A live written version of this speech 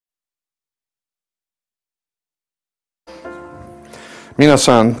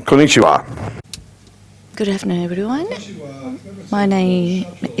Minasan, konnichiwa. Good afternoon, everyone. My name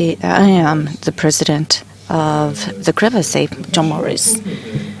is, I am the president of the Cleversafe, John Morris.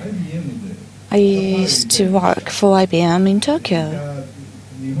 I used to work for IBM in Tokyo.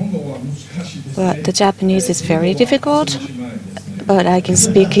 But the Japanese is very difficult, but I can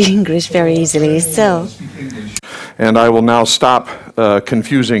speak English very easily. And I will now stop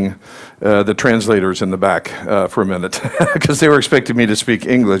confusing the translators in the back for a minute, because they were expecting me to speak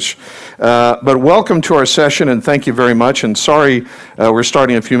English. But welcome to our session, and thank you very much. And sorry, we're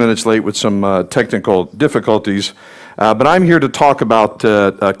starting a few minutes late with some technical difficulties. But I'm here to talk about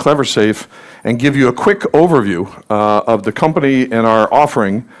Cleversafe and give you a quick overview of the company and our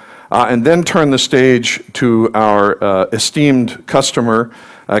offering, and then turn the stage to our esteemed customer,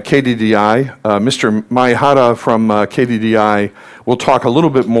 KDDI. Mr. Maehara from KDDI will talk a little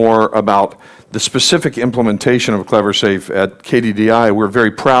bit more about the specific implementation of Cleversafe at KDDI. We're very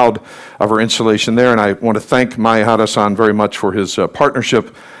proud of our installation there, and I want to thank Maehara-san very much for his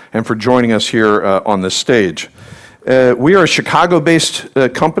partnership and for joining us here on this stage. We are a Chicago-based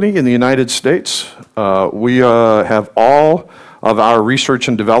company in the United States. We have all of our research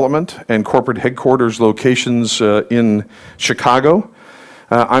and development and corporate headquarters locations in Chicago.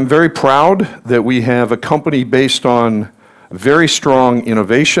 I'm very proud that we have a company based on very strong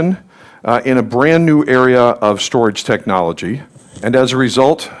innovation in a brand new area of storage technology. And as a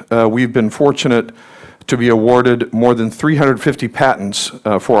result, we've been fortunate to be awarded more than 350 patents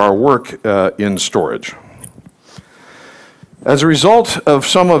for our work in storage. As a result of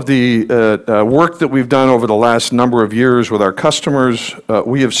some of the work that we've done over the last number of years with our customers,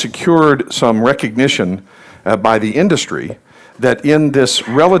 we have secured some recognition by the industry that in this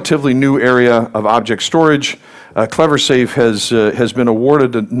relatively new area of object storage, Cleversafe has been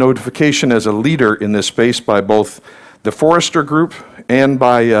awarded a notification as a leader in this space by both the Forrester Group and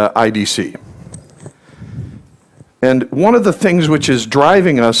by IDC. And one of the things which is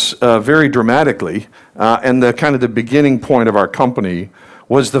driving us very dramatically, and the kind of the beginning point of our company,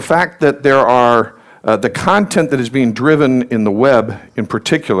 was the fact that there are the content that is being driven in the web in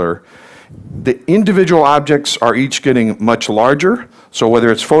particular. The individual objects are each getting much larger, so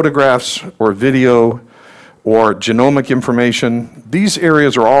whether it's photographs or video or genomic information, these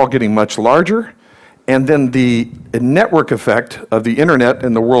areas are all getting much larger, and then the network effect of the internet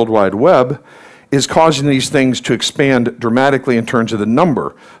and the World Wide Web is causing these things to expand dramatically in terms of the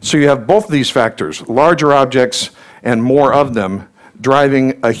number. So you have both of these factors, larger objects and more of them,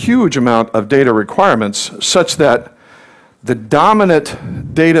 driving a huge amount of data requirements such that the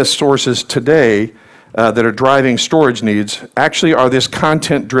dominant data sources today that are driving storage needs actually are this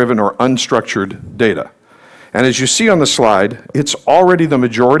content-driven or unstructured data. And as you see on the slide, it's already the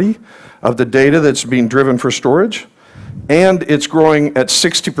majority of the data that's being driven for storage, and it's growing at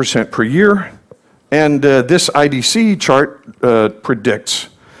 60% per year. And this IDC chart predicts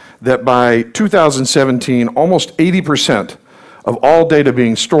that by 2017, almost 80% of all data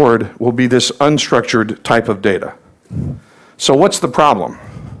being stored will be this unstructured type of data. So what's the problem?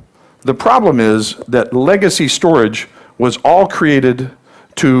 The problem is that legacy storage was all created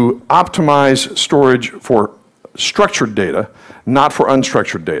to optimize storage for structured data, not for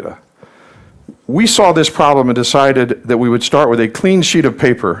unstructured data. We saw this problem and decided that we would start with a clean sheet of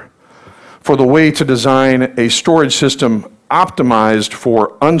paper for the way to design a storage system optimized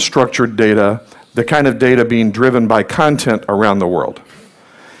for unstructured data, the kind of data being driven by content around the world.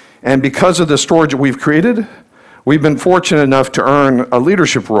 And because of the storage that we've created, we've been fortunate enough to earn a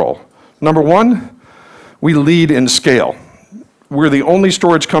leadership role. Number one, we lead in scale. We're the only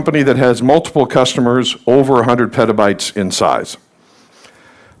storage company that has multiple customers over 100 petabytes in size.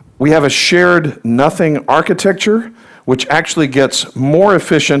 We have a shared nothing architecture, which actually gets more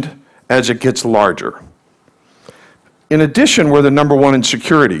efficient as it gets larger. In addition, we're the number one in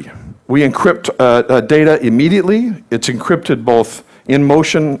security. We encrypt data immediately. It's encrypted both in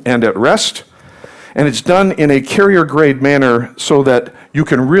motion and at rest. And it's done in a carrier-grade manner so that you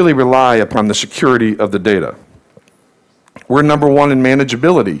can really rely upon the security of the data. We're number one in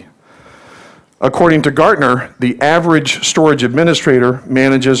manageability. According to Gartner, the average storage administrator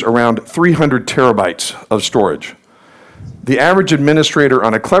manages around 300 terabytes of storage. The average administrator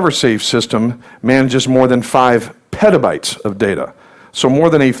on a Cleversafe system manages more than 5 petabytes of data, so more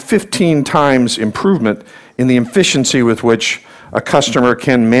than a 15 times improvement in the efficiency with which a customer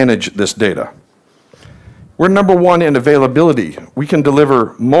can manage this data. We're number one in availability. We can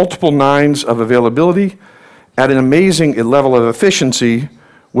deliver multiple nines of availability at an amazing level of efficiency,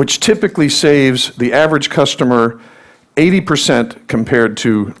 which typically saves the average customer 80% compared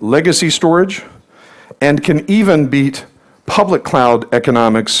to legacy storage, and can even beat public cloud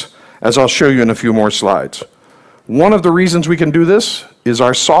economics, as I'll show you in a few more slides. One of the reasons we can do this is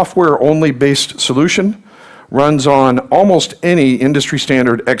our software-only based solution runs on almost any industry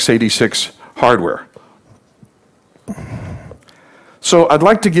standard x86 hardware. So I'd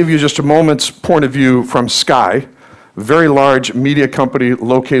like to give you just a moment's point of view from Sky, a very large media company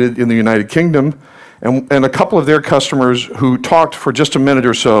located in the United Kingdom, and a couple of their customers who talked for just a minute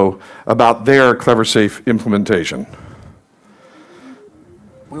or so about their KleverSafe implementation.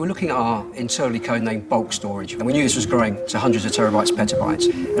 We were looking at our internally codenamed bulk storage, and we knew this was growing to hundreds of terabytes,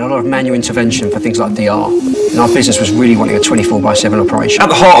 petabytes, and a lot of manual intervention for things like DR. And our business was really wanting a 24/7 operation. At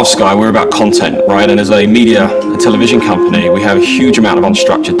the heart of Sky, we're about content, right? And as a media and television company, we have a huge amount of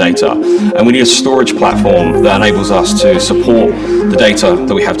unstructured data, and we need a storage platform that enables us to support the data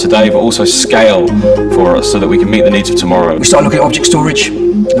that we have today, but also scale for us so that we can meet the needs of tomorrow. We started looking at object storage,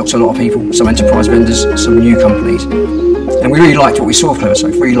 talked to a lot of people, some enterprise vendors, some new companies. And we really liked what we saw of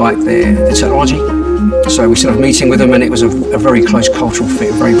KleverSafe, really liked the technology. So we started meeting with them, and it was a very close cultural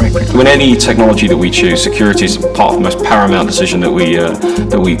fit, very, very quickly. When any technology that we choose, security is part of the most paramount decision that we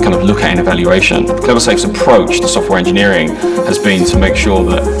kind of look at in evaluation. KleverSafe's approach to software engineering has been to make sure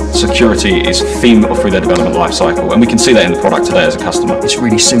that security is themed through their development lifecycle, and we can see that in the product today as a customer. It's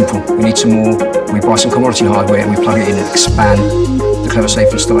really simple. We need some more. We buy some commodity hardware and we plug it in and expand the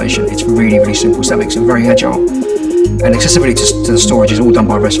KleverSafe installation. It's really, really simple. So that makes it very agile. And accessibility to the storage is all done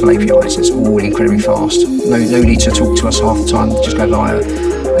by RESTful APIs. It's all incredibly fast. No need to talk to us half the time. Just go via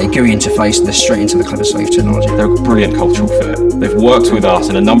a GUI interface and they're straight into the KleverSafe technology. They're a brilliant cultural fit. They've worked with us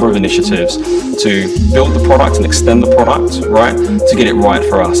in a number of initiatives to build the product and extend the product, right, to get it right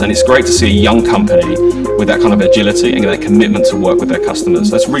for us. And it's great to see a young company with that kind of agility and that commitment to work with their customers.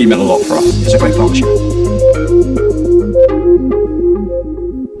 That's really meant a lot for us. It's a great partnership.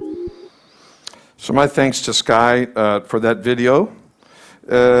 So my thanks to Sky for that video.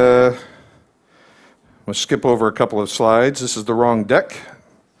 We'll skip over a couple of slides. This is the wrong deck.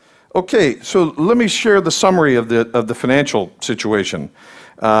 Okay, so let me share the summary of the financial situation.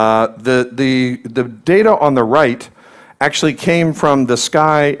 The data on the right actually came from the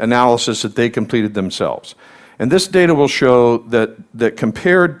Sky analysis that they completed themselves. And this data will show that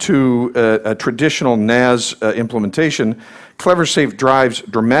compared to a traditional NAS implementation, KleverSafe drives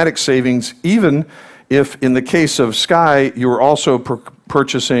dramatic savings, even if in the case of Sky, you were also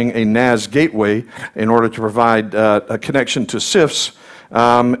purchasing a NAS gateway in order to provide a connection to CIFS.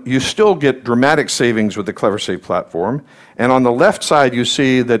 You still get dramatic savings with the KleverSafe platform. And on the left side, you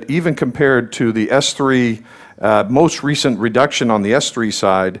see that even compared to the S3, most recent reduction on the S3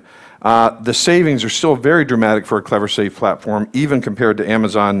 side, the savings are still very dramatic for a KleverSafe platform, even compared to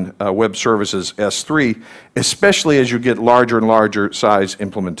Amazon Web Services S3, especially as you get larger and larger size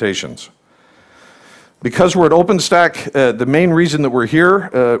implementations. Because we're at OpenStack, the main reason that we're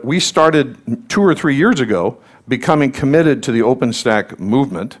here, we started 2 or 3 years ago becoming committed to the OpenStack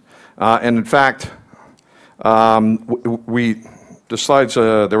movement. And in fact, the slides,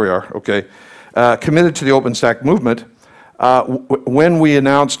 there we are, okay. Committed to the OpenStack movement. When we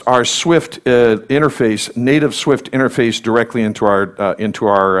announced our Swift interface, native Swift interface directly into our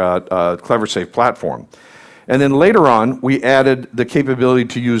KleverSafe platform. And then later on, we added the capability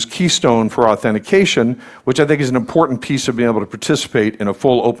to use Keystone for authentication, which I think is an important piece of being able to participate in a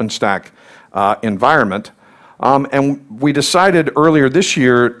full OpenStack environment. And we decided earlier this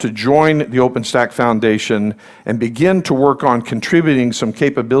year to join the OpenStack Foundation and begin to work on contributing some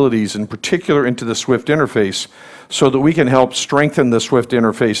capabilities, in particular into the Swift interface, so that we can help strengthen the Swift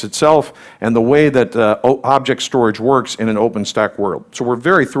interface itself and the way that object storage works in an OpenStack world. So we're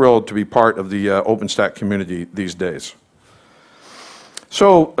very thrilled to be part of the OpenStack community these days.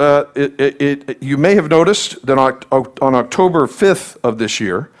 So you may have noticed that on October 5th of this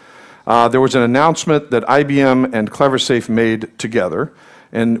year, there was an announcement that IBM and KleverSafe made together.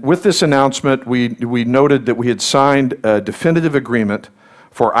 And with this announcement, we noted that we had signed a definitive agreement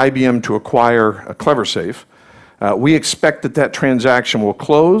for IBM to acquire KleverSafe. We expect that transaction will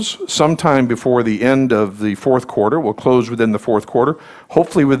close sometime before the end of the fourth quarter. We'll close within the fourth quarter,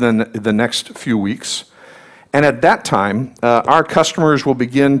 hopefully within the next few weeks. And at that time, our customers will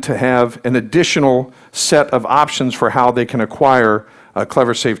begin to have an additional set of options for how they can acquire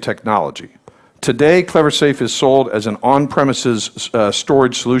KleverSafe technology. Today, KleverSafe is sold as an on-premises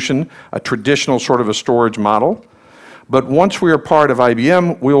storage solution, a traditional sort of a storage model. But once we are part of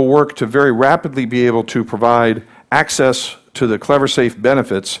IBM, we'll work to very rapidly be able to provide access to the KleverSafe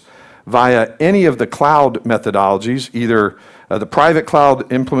benefits via any of the cloud methodologies, either the private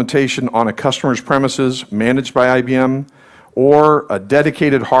cloud implementation on a customer's premises managed by IBM, or a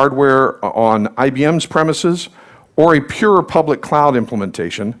dedicated hardware on IBM's premises, or a pure public cloud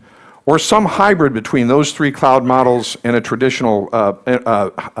implementation, or some hybrid between those three cloud models and a traditional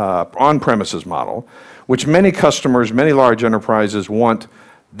on-premises model, which many customers, many large enterprises want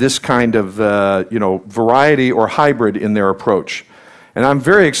this kind of variety or hybrid in their approach. And I'm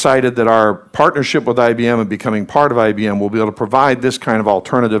very excited that our partnership with IBM and becoming part of IBM will be able to provide this kind of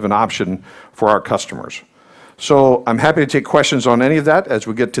alternative and option for our customers. So I'm happy to take questions on any of that as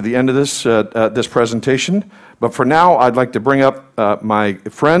we get to the end of this, this presentation. But for now, I'd like to bring up my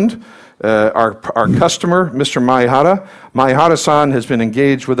friend, our customer, Mr. Maehara. Maehara-san has been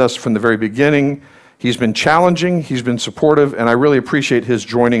engaged with us from the very beginning. He's been challenging, he's been supportive, and I really appreciate his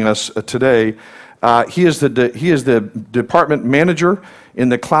joining us today. He is the department manager in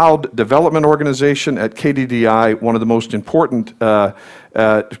the Cloud Development Organization at KDDI, one of the most important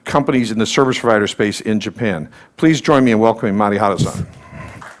companies in the service provider space in Japan. Please join me in welcoming Maehara-san.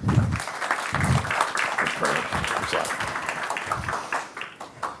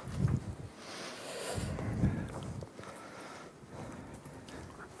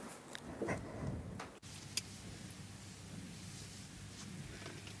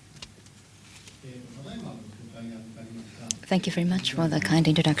 Thank you very much for the kind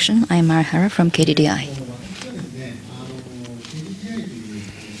introduction. I'm Maehara from KDDI.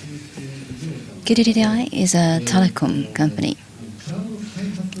 KDDI is a telecom company,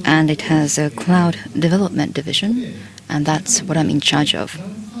 and it has a cloud development division, and that's what I'm in charge of.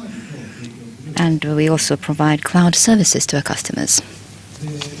 And we also provide cloud services to our customers.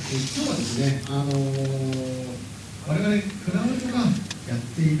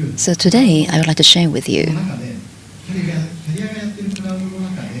 So today, I would like to share with you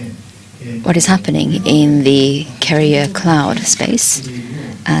what is happening in the carrier cloud space.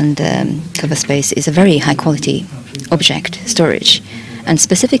 And Cleversafe is a very high-quality object storage. And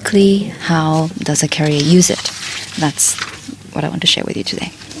specifically, how does a carrier use it? That's what I want to share with you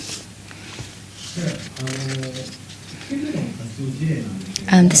today.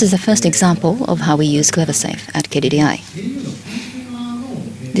 And this is the first example of how we use Cleversafe at KDDI.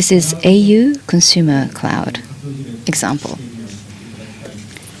 This is au Consumer Cloud example.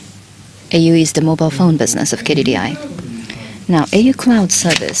 au is the mobile phone business of KDDI. Now, au Cloud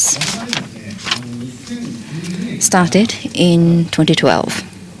service started in 2012.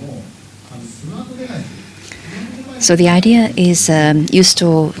 So the idea is you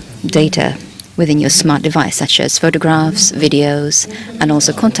store data within your smart device, such as photographs, videos, and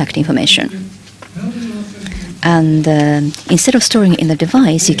also contact information. And instead of storing it in the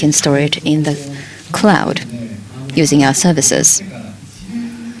device, you can store it in the cloud using our services.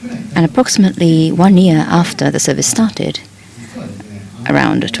 And approximately 1 year after the service started,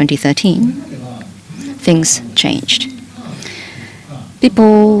 around 2013, things changed.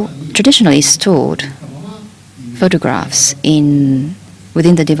 People traditionally stored photographs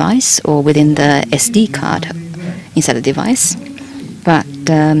within the device or within the SD card inside the device. But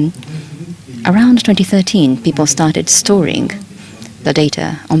around 2013, people started storing the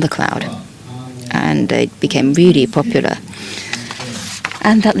data on the cloud, and it became really popular.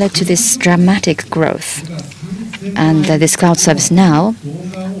 And that led to this dramatic growth. And this cloud service now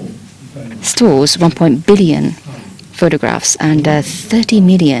stores 1 billion photographs and 30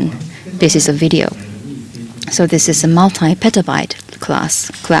 million pieces of video. So this is a multi-petabyte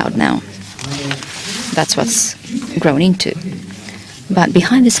class cloud now. That's what's grown into. But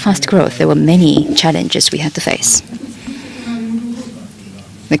behind this fast growth, there were many challenges we had to face.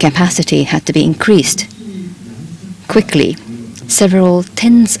 The capacity had to be increased quickly, several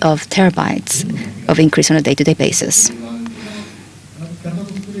tens of terabytes of increase on a day-to-day basis.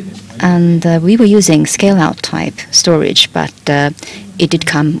 And we were using scale-out type storage, but it did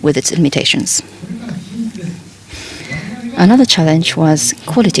come with its limitations. Another challenge was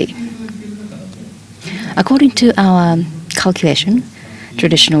quality. According to our calculation,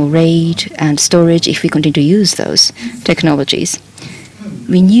 traditional RAID and storage, if we continue to use those technologies,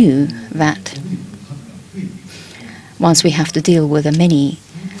 we knew that once we have to deal with many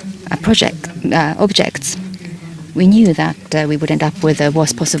objects, we knew that we would end up with the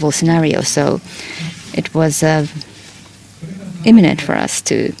worst possible scenario. So it was imminent for us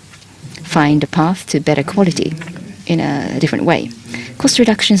to find a path to better quality in a different way. Cost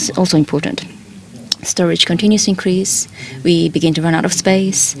reduction is also important. Storage continues to increase. We begin to run out of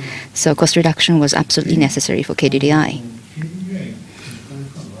space. So cost reduction was absolutely necessary for KDDI.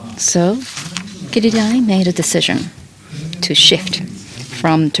 So KDDI made a decision to shift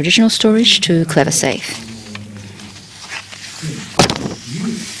from traditional storage to Cleversafe.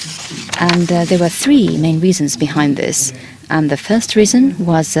 And there were 3 main reasons behind this. And the first reason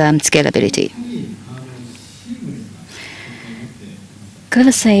was scalability.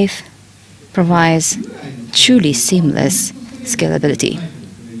 Cleversafe provides truly seamless scalability.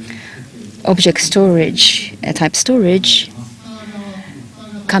 Object storage, type storage,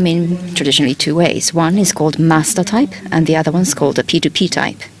 come in traditionally two ways. One is called master type, and the other one is called a P2P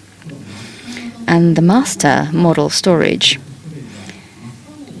type. And the master model storage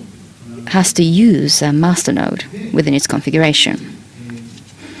has to use a master node within its configuration.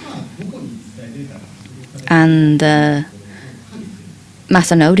 And the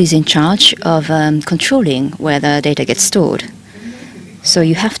master node is in charge of controlling where the data gets stored. So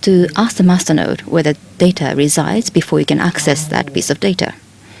you have to ask the master node where the data resides before you can access that piece of data.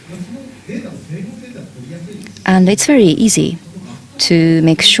 And it's very easy to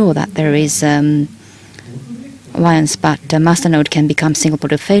make sure that there is alliance, but the master node can become single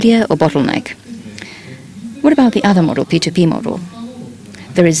point of failure or bottleneck. What about the other model, P2P model?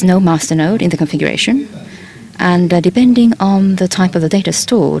 There is no master node in the configuration, and depending on the type of the data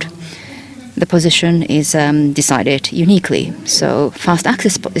stored, the position is decided uniquely, so fast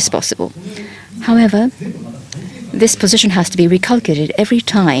access is possible. However, this position has to be recalculated every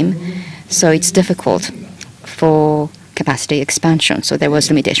time, so it's difficult for capacity expansion, so there was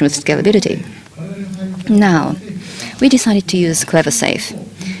limitation with scalability. Now, we decided to use Cleversafe,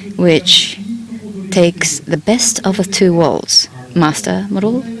 which takes the best of the two worlds, master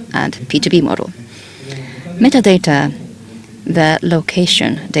model and P2P model. Metadata, the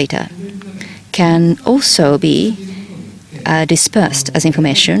location data, can also be dispersed as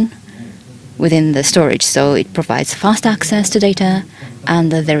information within the storage, so it provides fast access to data,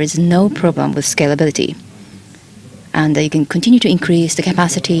 and there is no problem with scalability. And you can continue to increase the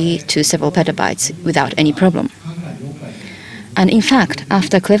capacity to several petabytes without any problem. And in fact,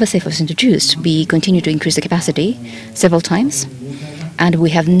 after Cleversafe was introduced, we continued to increase the capacity several times, and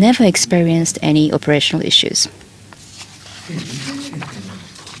we have never experienced any operational issues.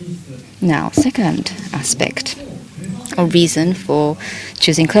 Now, second aspect or reason for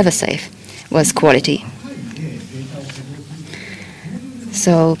choosing Cleversafe was quality.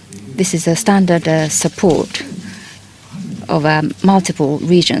 So this is a standard support of multiple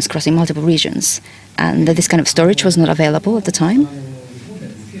regions, crossing multiple regions, and this kind of storage was not available at the time.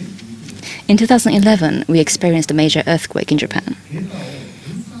 In 2011, we experienced a major earthquake in Japan,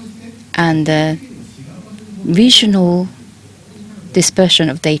 and regional dispersion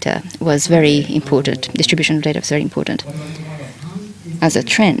of data was very important, distribution of data was very important as a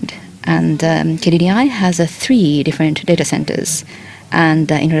trend. And KDDI has 3 different data centers, and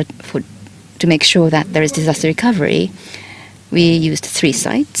in order to make sure that there is disaster recovery, we used 3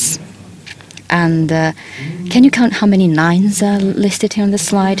 sites. And can you count how many 9s are listed here on the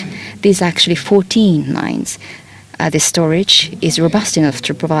slide? These are actually 14 9s. This storage is robust enough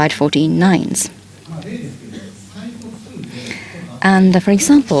to provide 14 9s. And for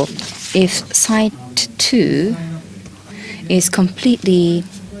example, if site 2 is completely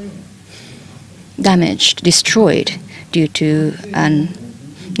damaged, destroyed due to a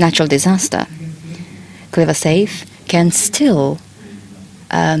natural disaster, Cleversafe can still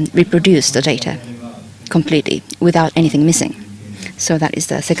reproduce the data completely without anything missing. So that is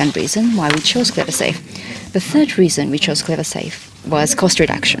the second reason why we chose Cleversafe. The third reason we chose Cleversafe was cost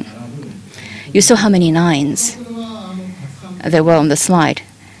reduction. You saw how many 9s there were on the slide.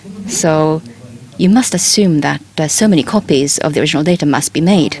 So you must assume that so many copies of the original data must be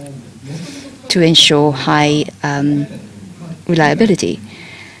made to ensure high reliability.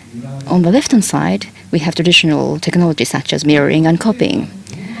 On the left-hand side, we have traditional technology such as mirroring and copying.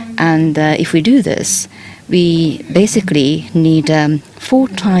 And if we do this, we basically need 4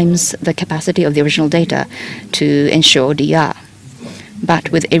 times the capacity of the original data to ensure DR. But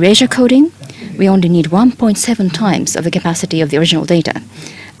with erasure coding, we only need 1.7 times of the capacity of the original data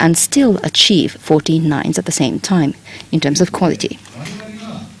and still achieve 14 9s at the same time in terms of quality.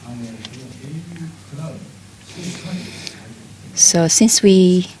 So since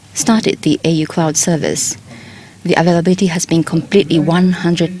we started the au Cloud service, the availability has been completely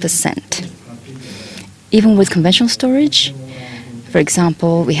 100%. Even with conventional storage, for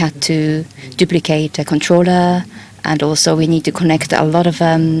example, we had to duplicate a controller, and also we need to connect a lot of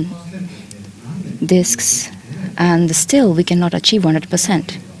disks, and still we cannot achieve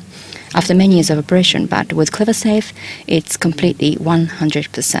 100% after many years of operation. But with Cleversafe, it's completely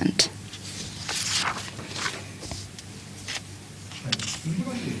 100%.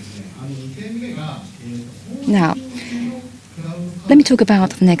 Now, let me talk about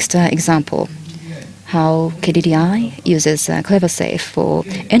the next example, how KDDI uses Cleversafe for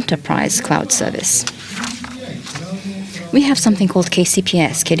enterprise cloud service. We have something called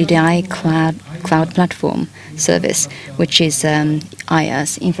KCPS, KDDI cloud platform service, which is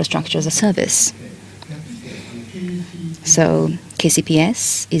IaaS, Infrastructure as a Service. So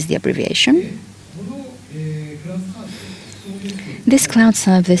KCPS is the abbreviation. This cloud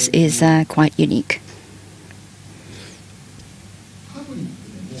service is quite unique.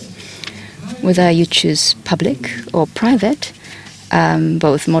 Whether you choose public or private,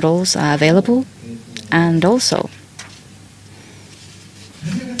 both models are available, and also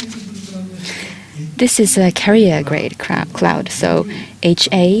this is a carrier-grade cloud, so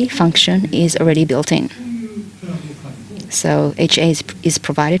HA function is already built in. So HA is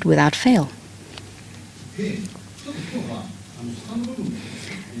provided without fail.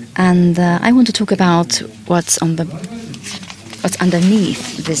 And I want to talk about what's underneath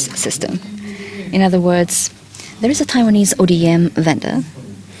this system. In other words, there is a Taiwanese ODM vendor,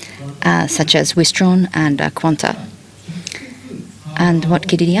 such as Wistron and Quanta. And what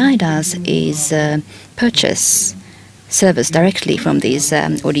KDDI does is purchase servers directly from these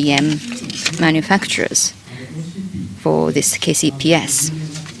ODM manufacturers for this KCPS.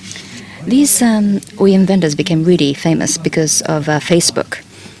 These OEM vendors became really famous because of Facebook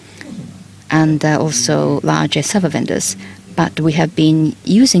and also larger server vendors. But we have been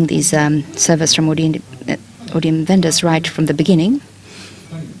using these servers from ODM vendors right from the beginning.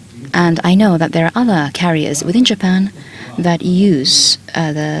 And I know that there are other carriers within Japan that use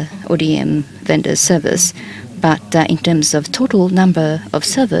the ODM vendors' servers. But in terms of total number of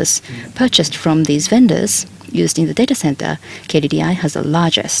servers purchased from these vendors used in the data center, KDDI has the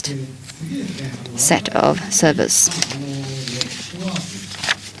largest set of servers.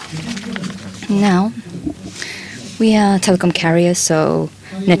 Now, we are a telecom carrier, so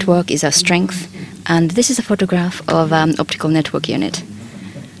network is our strength. And this is a photograph of optical network unit.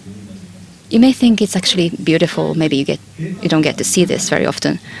 You may think it's actually beautiful. Maybe you don't get to see this very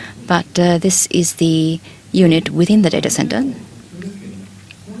often. But this is the unit within the data center.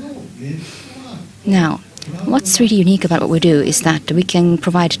 Now, what's really unique about what we do is that we can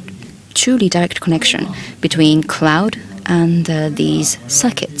provide truly direct connection between cloud and these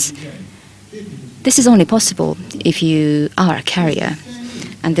circuits. This is only possible if you are a carrier.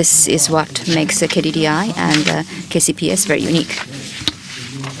 And this is what makes KDDI and KCPS very unique.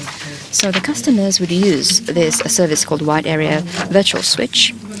 So the customers would use this service called Wide Area Virtual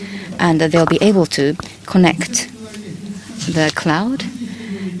Switch, and they'll be able to connect the cloud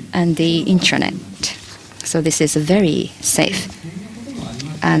and the intranet. So this is very safe,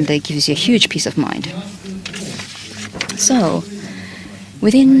 and it gives you a huge peace of mind. So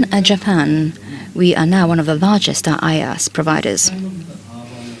within Japan, we are now one of the largest IaaS providers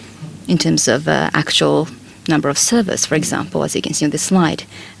in terms of actual number of servers, for example, as you can see on this slide.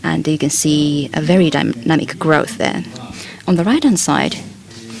 And you can see a very dynamic growth there. On the right-hand side,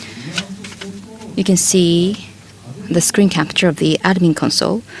 you can see the screen capture of the admin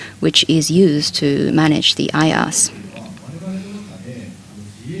console, which is used to manage the IaaS.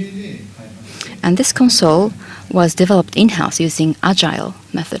 And this console was developed in-house using Agile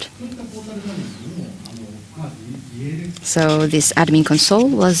method. So this admin console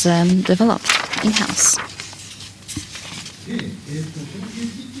was developed in-house.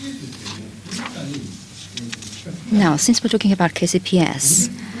 Now, since we're talking about KCPS,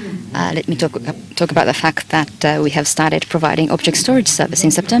 let me talk about the fact that we have started providing object storage service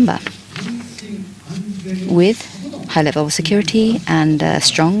in September with high level of security and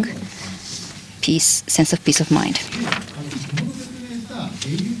strong sense of peace of mind.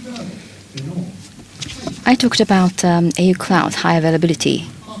 I talked about AU Cloud high availability,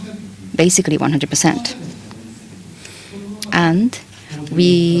 basically 100%. And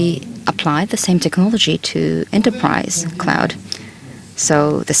we applied the same technology to enterprise cloud.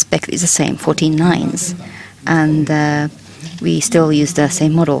 So the spec is the same, 14 nines. And we still use the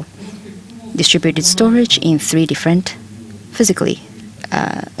same model. Distributed storage in 3 different, physically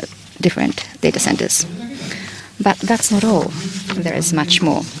different data centers. But that's not all. There is much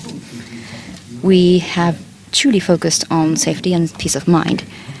more. We have truly focused on safety and peace of mind.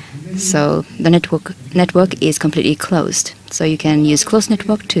 So the network is completely closed. So you can use closed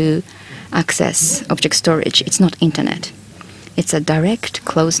network to access object storage. It's not internet. It's a direct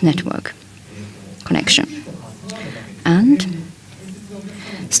closed network connection. And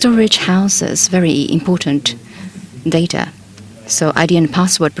storage houses very important data. So ID and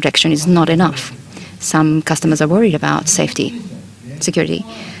password protection is not enough. Some customers are worried about security.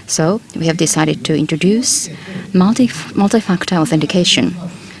 So we have decided to introduce multi-factor authentication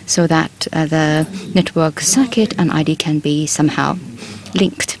so that the network circuit and ID can be somehow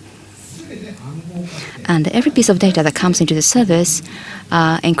linked. And every piece of data that comes into the service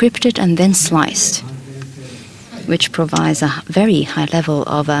are encrypted and then sliced, which provides a very high level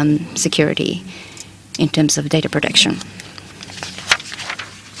of security in terms of data protection.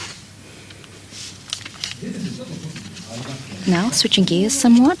 Now, switching gears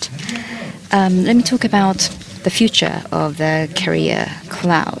somewhat, let me talk about the future of the carrier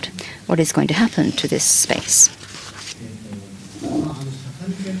cloud. What is going to happen to this space?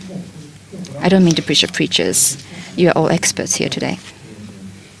 I don't mean to preach of preachers. You are all experts here today.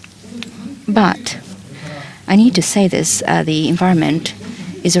 But I need to say this, the environment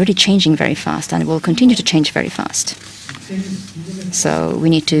is already changing very fast and will continue to change very fast. So we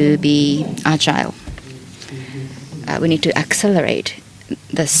need to be agile. We need to accelerate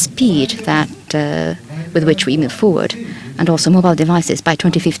the speed that with which we move forward. And also mobile devices. By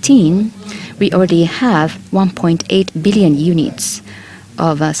 2015, we already have 1.8 billion units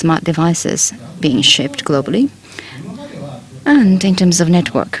of smart devices being shipped globally. And in terms of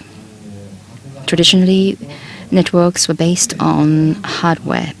network, traditionally, networks were based on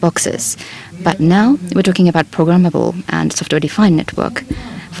hardware boxes. But now we're talking about programmable and software-defined network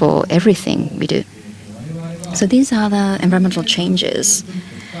for everything we do. So these are the environmental changes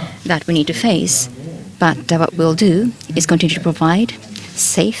that we need to face. But what we'll do is continue to provide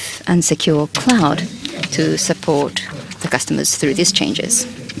safe and secure cloud to support the customers through these changes.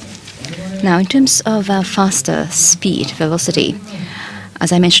 Now, in terms of faster speed, velocity,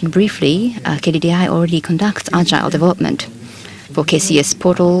 as I mentioned briefly, KDDI already conducts agile development for KCS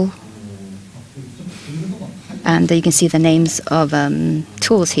portal. And you can see the names of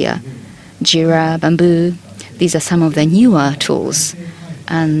tools here, Jira, Bamboo. These are some of the newer tools.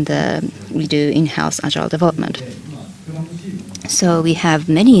 And we do in-house agile development. So we have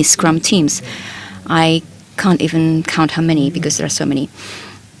many Scrum teams. I can't even count how many because there are so many.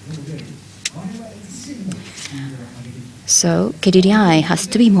 So KDDI has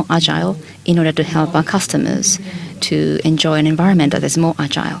to be more agile in order to help our customers to enjoy an environment that is more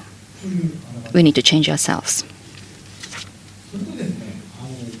agile. We need to change ourselves.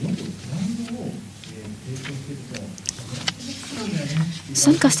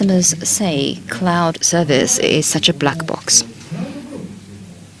 Some customers say cloud service is such a black box.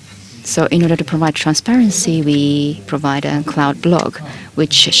 So in order to provide transparency, we provide a cloud blog,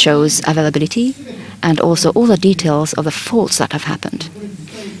 which shows availability and also all the details of the faults that have happened.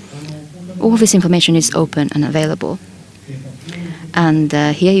 All this information is open and available. And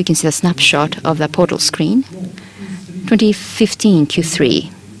here you can see a snapshot of the portal screen. 2015 Q3.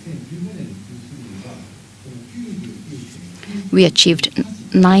 We achieved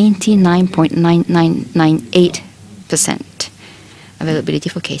 99.9998% availability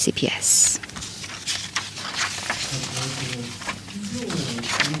for KCPS.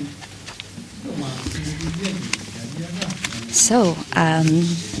 So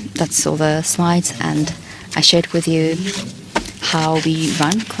that's all the slides, and I shared with you how we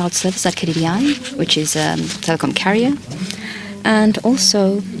run cloud service at KDDI, which is a telecom carrier, and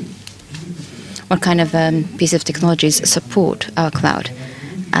also what kind of piece of technologies support our cloud.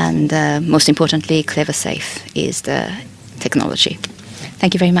 And most importantly, Cleversafe is the technology.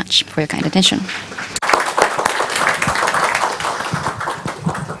 Thank you very much for your kind attention.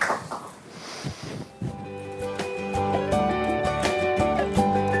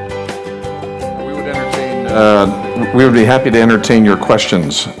 We would be happy to entertain your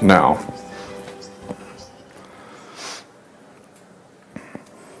questions now.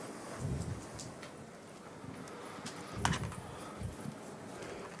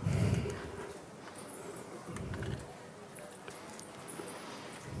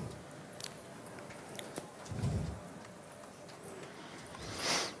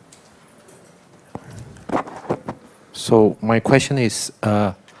 So my question is,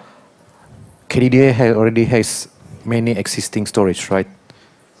 KDDI already has many existing storage, right?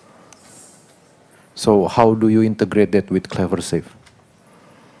 So how do you integrate that with Cleversafe?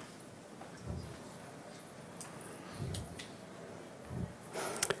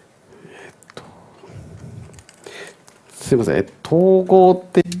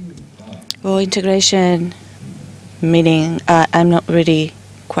 Well, integration, meaning I'm not really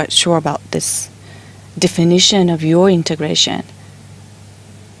quite sure about this definition of your integration.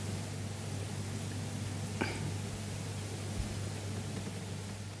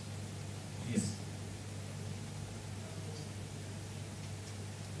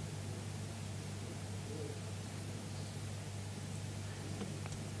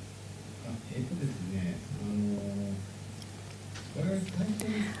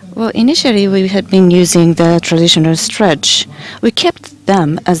 Well, initially we had been using the traditional stretch. We kept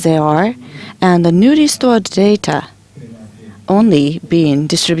them as they are, and the newly stored data only being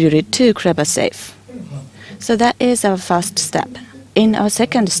distributed to KDDI. So that is our first step. In our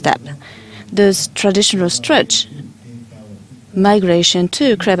second step, those traditional stretch migration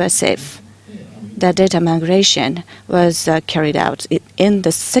to KDDI, the data migration was carried out in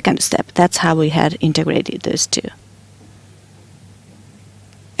the second step. That's how we had integrated those two.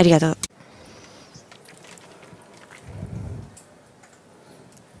 ありがとう。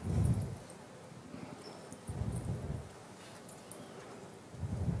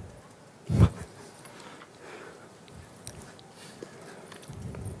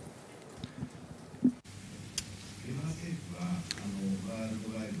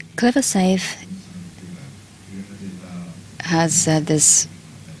Cleversafe has this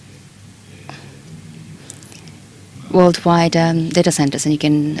worldwide data centers, and you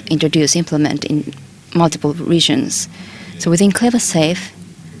can implement in multiple regions. So within Cleversafe,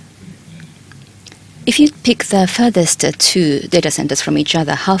 if you pick the furthest two data centers from each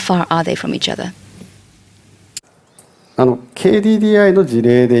other, how far are they from each other? KDDI の事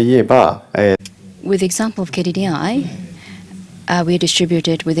例で言えば、With the example of KDDI, we are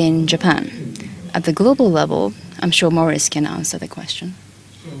distributed within Japan. At the global level, I'm sure Morris can answer the question.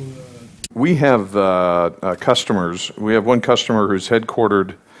 We have customers. We have one customer who's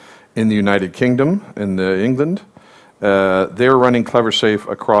headquartered in the United Kingdom, in England. They're running Cleversafe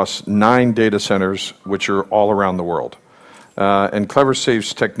across 9 data centers, which are all around the world. And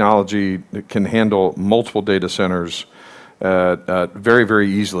Cleversafe's technology can handle multiple data centers very, very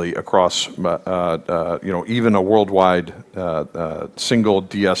easily across, even a worldwide single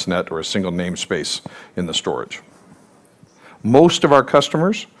DSNet or a single namespace in the storage. Most of our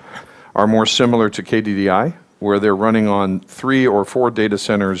customers are more similar to KDDI, where they're running on 3 or 4 data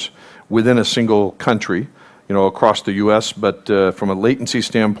centers within a single country, across the U.S. But from a latency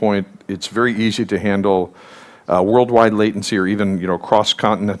standpoint, it's very easy to handle worldwide latency or even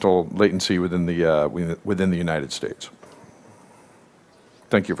cross-continental latency within the United States.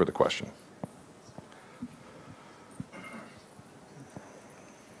 Thank you for the question.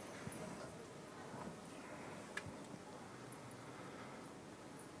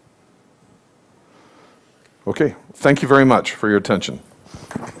 Okay, thank you very much for your attention.